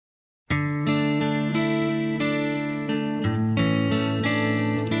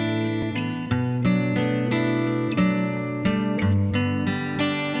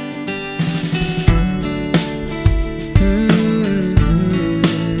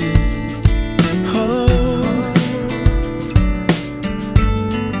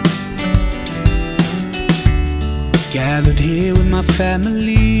my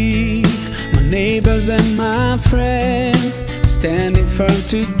family, my neighbors and my friends, standing firm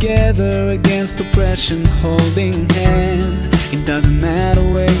together against oppression, holding hands. It doesn't matter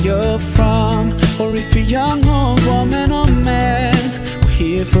where you're from, or if you're young or woman or man, we're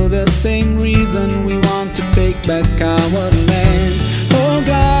here for the same reason. We want to take back our land. Oh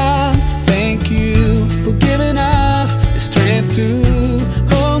God, thank you for giving us the strength to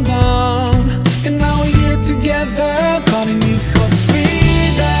hold on. And now we're here together, calling you for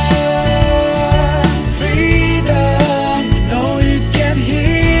freedom, freedom. We know you can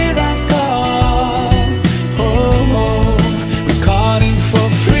hear our call. Oh, oh. We're calling for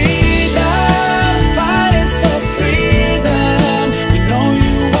freedom, fighting for freedom. We know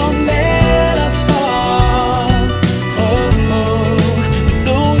you won't let us fall. Oh, oh. We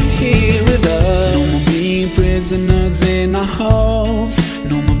know you're here with us. No more being prisoners in our hopes,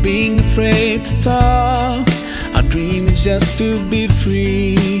 no more being afraid to talk. Our dream is just to be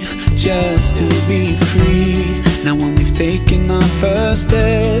free, just to be free. Now when we've taken our first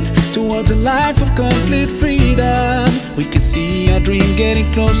step towards a life of complete freedom, we can see our dream getting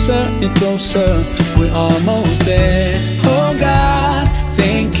closer and closer. We're almost there. Oh God,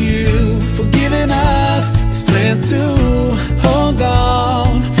 thank you for giving us the strength to hold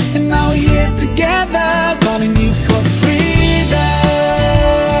on. And now we're here together, calling you for freedom,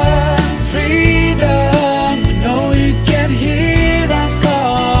 freedom. We know you can hear our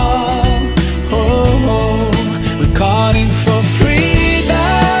call. Oh, oh. We're calling for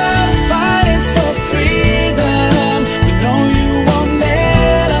freedom, fighting for freedom. We know you won't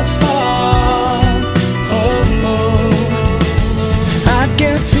let us fall. Oh, oh. I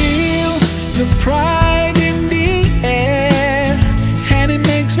can feel the pride in the air, and it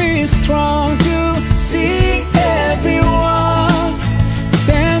makes me strong to see everyone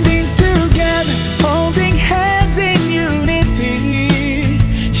standing together, holding hands in unity,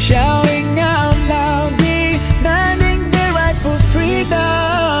 shouting out loud, demanding their right for freedom.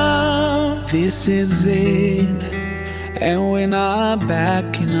 This is it, and we're not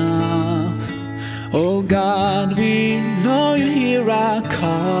backing up. Oh God, we know you hear our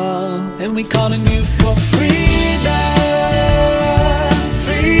call, and we're calling you for freedom.